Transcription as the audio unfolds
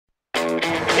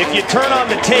If you turn on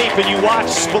the tape and you watch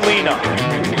Spallina,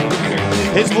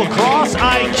 his lacrosse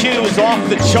IQ is off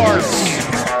the charts.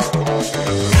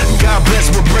 God bless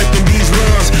with breath in these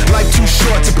runs. Life too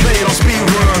short to play it on speed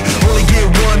run. Only get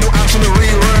one, no option to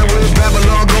rerun. With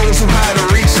Babylon goes too high to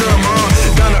reach some.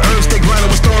 Down to earth, stay grinding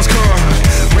when storms come.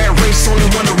 Rat race, only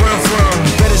one to run from.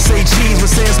 Better say cheese, but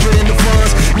say split in the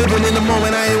funds. Living in the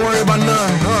moment, I ain't worried about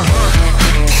none.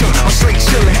 I'm straight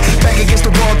chillin', back against the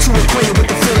wall, too acquainted with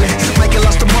the feeling. Like you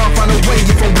lost a mom, find a way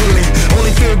if I'm willing. Only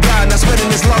fear God, not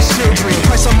sweating his lost children.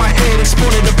 Price on my head,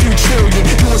 exported a few trillion.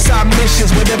 Doing side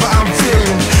missions, whatever I'm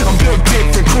feeling. I'm built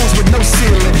different, cruise with no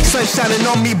ceiling. Sun shining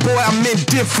on me, boy, I'm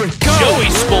indifferent. Go.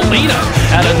 Joey Spallina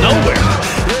out of nowhere.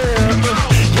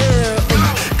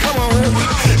 Come on.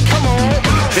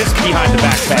 This behind the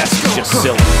back pass is just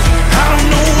silly. I don't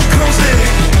know what comes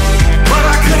next, but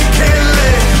I couldn't care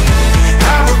less.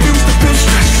 I refuse to feel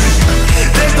stress.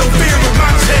 There's no fear in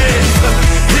my chest.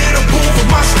 Hit a boom for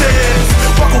my steps.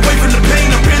 Walk away from the pain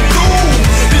I've been through.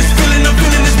 This feeling I'm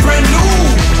feeling is brand new.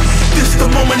 This the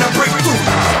moment I break through.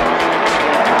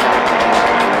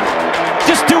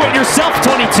 Just do it yourself,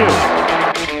 22.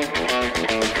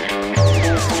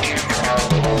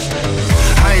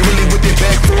 I ain't really with it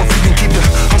back forth. You can keep the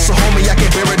hustle, homie. I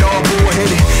can't bear it all.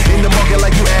 Bull-headed in the market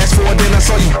like you asked for. Then I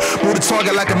saw you move the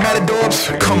target like a matador.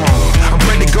 Come on, I'm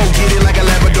ready to go get it like a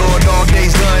Labrador. Dog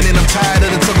days done and I'm tired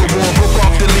of the tug of war. Broke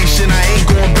off the leash and I ain't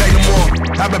going back no more.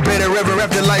 I've been better ever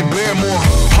after like Barrymore.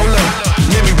 Hold up,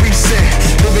 let me reset.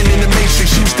 Living in the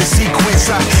matrix, used to sequence.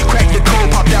 I cracked the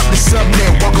code, popped out the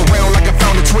subnet. Walk around like I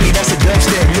found a 20, that's a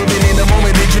dubstep. Living in the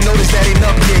moment, did you notice that ain't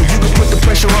up yet? You can put the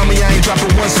pressure on me, I ain't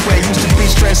dropping one sweat. Used to be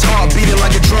stressed hard, beating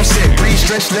like a drum set. Breathe,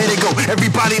 stretch, let it go.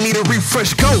 Everybody need a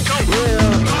refresh, go.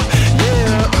 Yeah.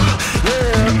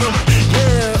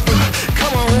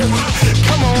 Come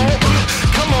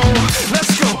on, let's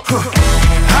go.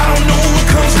 I don't know what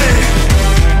comes next,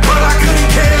 but I couldn't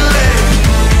care less.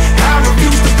 I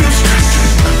refuse to feel stress.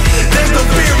 There's no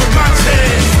fear in my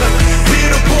chest.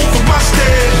 Hit a boom for my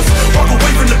steps. Walk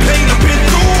away from the pain I've been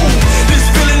through. This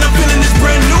feeling I'm feeling is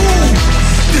brand new.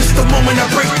 This the moment I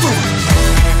break through.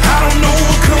 I don't know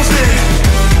what comes next,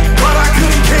 but I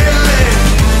couldn't care less.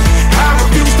 I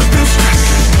refuse to feel stress.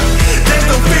 There's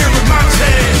no fear in my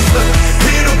chest.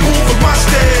 Hit a boom for my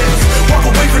steps. Walk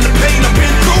away from the pain I've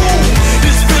been through.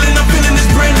 This feeling I'm feeling is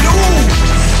brand new.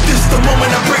 This the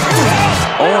moment I break through.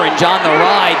 Orange on the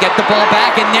ride, get the ball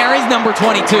back, and there is number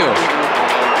 22.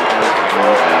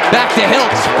 Back to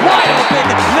Hiltz, wide open,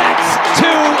 that's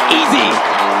too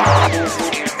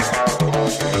easy.